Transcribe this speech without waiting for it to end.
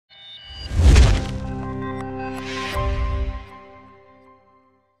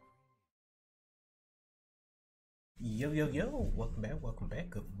Yo, welcome back.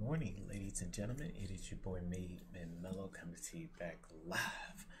 Good morning, ladies and gentlemen. It is your boy MadeMenMelo coming to you back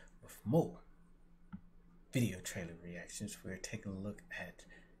live with more video trailer reactions. We're taking a look at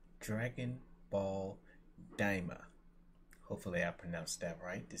Dragon Ball Daima. Hopefully I pronounced that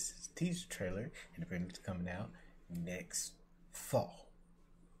right. This is a teaser trailer and it's coming out next fall.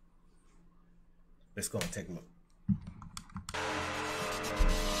 Let's go and take a look.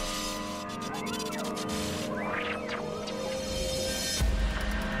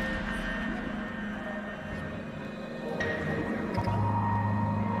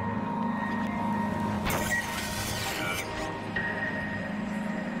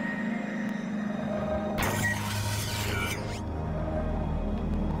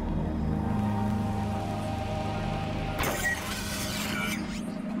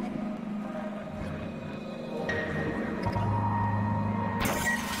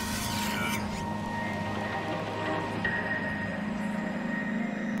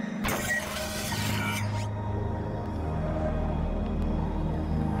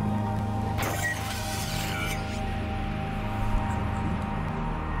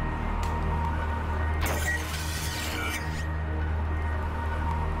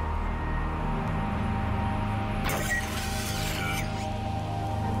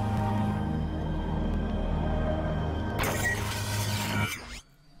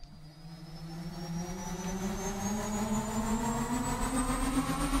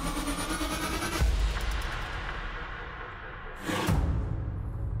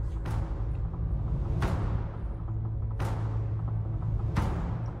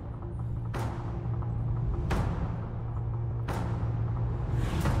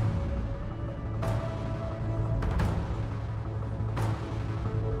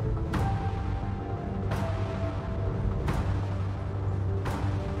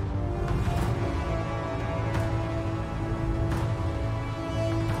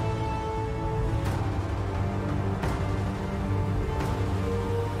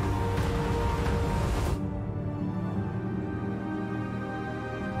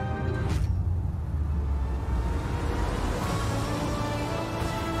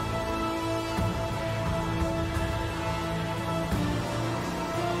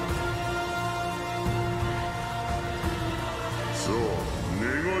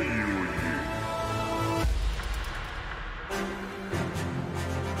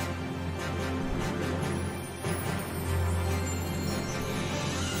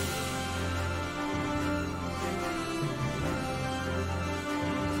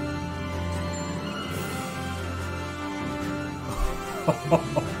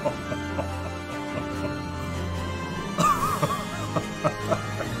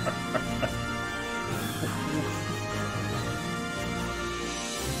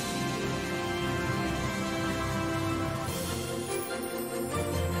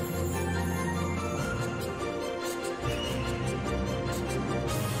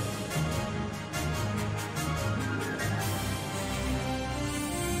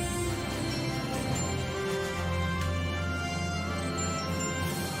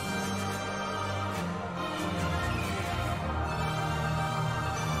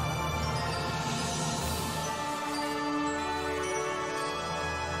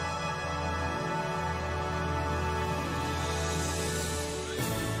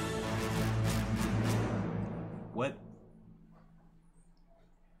 What?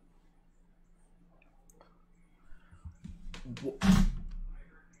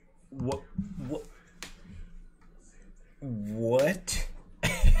 What?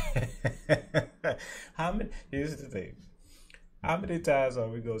 Here's the thing. How many times are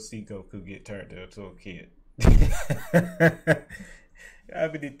we gonna see Goku get turned into a kid? How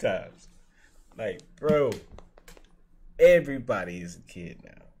many times? Like, bro, everybody is a kid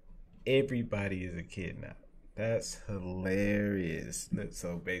now. Everybody is a kid now. That's hilarious.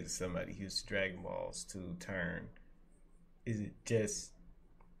 So basically somebody used Dragon Balls to turn. Is it just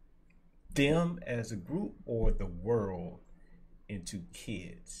them as a group or the world into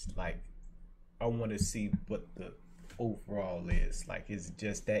kids? Like, I want to see what the overall is. Like, is it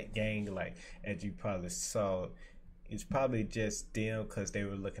just that gang? Like, as you probably saw, it's probably just them because they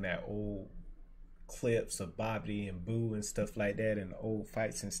were looking at old clips of Bobby and Boo and stuff like that and old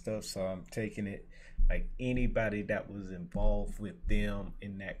fights and stuff. So I'm taking it like anybody that was involved with them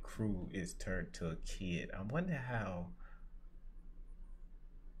in that crew is turned to a kid. I wonder how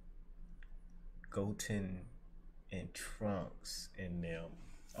Goten and Trunks and them,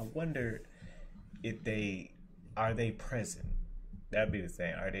 I wonder if are they present? That'd be the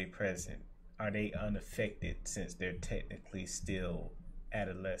thing. Are they present? Are they unaffected since they're technically still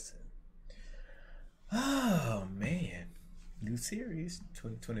adolescent? Oh man, new series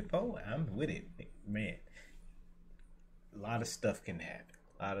 2024. I'm with it, man. A lot of stuff can happen.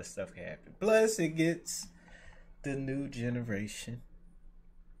 A lot of stuff can happen. Plus, it gets the new generation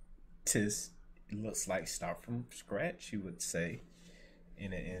to, it looks like, start from scratch, you would say.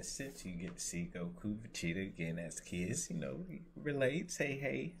 In an instance, you get to see Goku, Vegeta again as kids. You know, relate, say,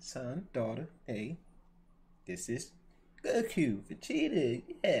 hey, son, daughter, hey, this is Goku, Vegeta,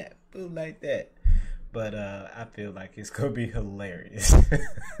 yeah, boom, like that. But I feel like it's gonna be hilarious.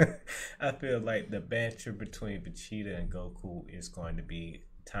 I feel like the banter between Vegeta and Goku is going to be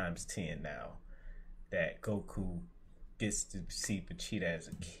times 10 now. That Goku gets to see Vegeta as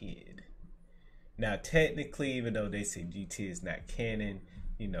a kid. Now, technically, even though they say GT is not canon,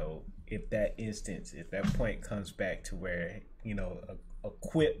 you know, if that instance, if that point comes back to where, you know, a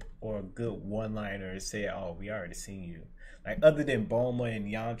quip or a good one-liner say, oh, we already seen you. Like, other than Bulma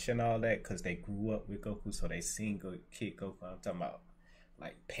and Yamcha and all that, because they grew up with Goku, so they seen Kid Goku. I'm talking about,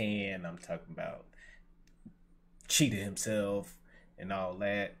 like, Pan. I'm talking about Cheetah himself and all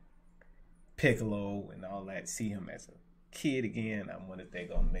that. Piccolo and all that. See him as a kid again. I wonder if they're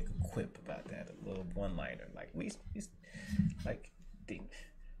going to make a quip about that. A little one-liner. Like, like,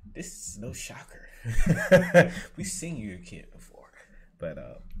 this is no shocker. We've seen you a kid before. But,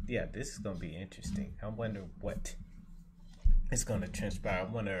 yeah, this is going to be interesting. I wonder what is going to transpire.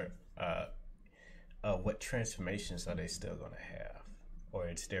 I wonder what transformations are they still going to have? Or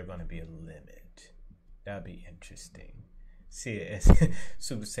is there going to be a limit? That'd be interesting. See it as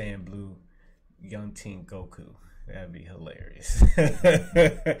Super Saiyan Blue, Young Teen Goku. That'd be hilarious.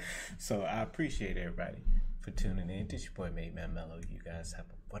 So I appreciate everybody for tuning in. This is your boy MadeMenMelo. You guys have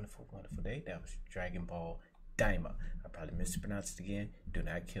a wonderful, wonderful day. That was Dragon Ball Daima. I probably mispronounced it again. Do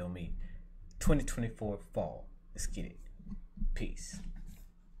not kill me. 2024 fall. Let's get it. Peace.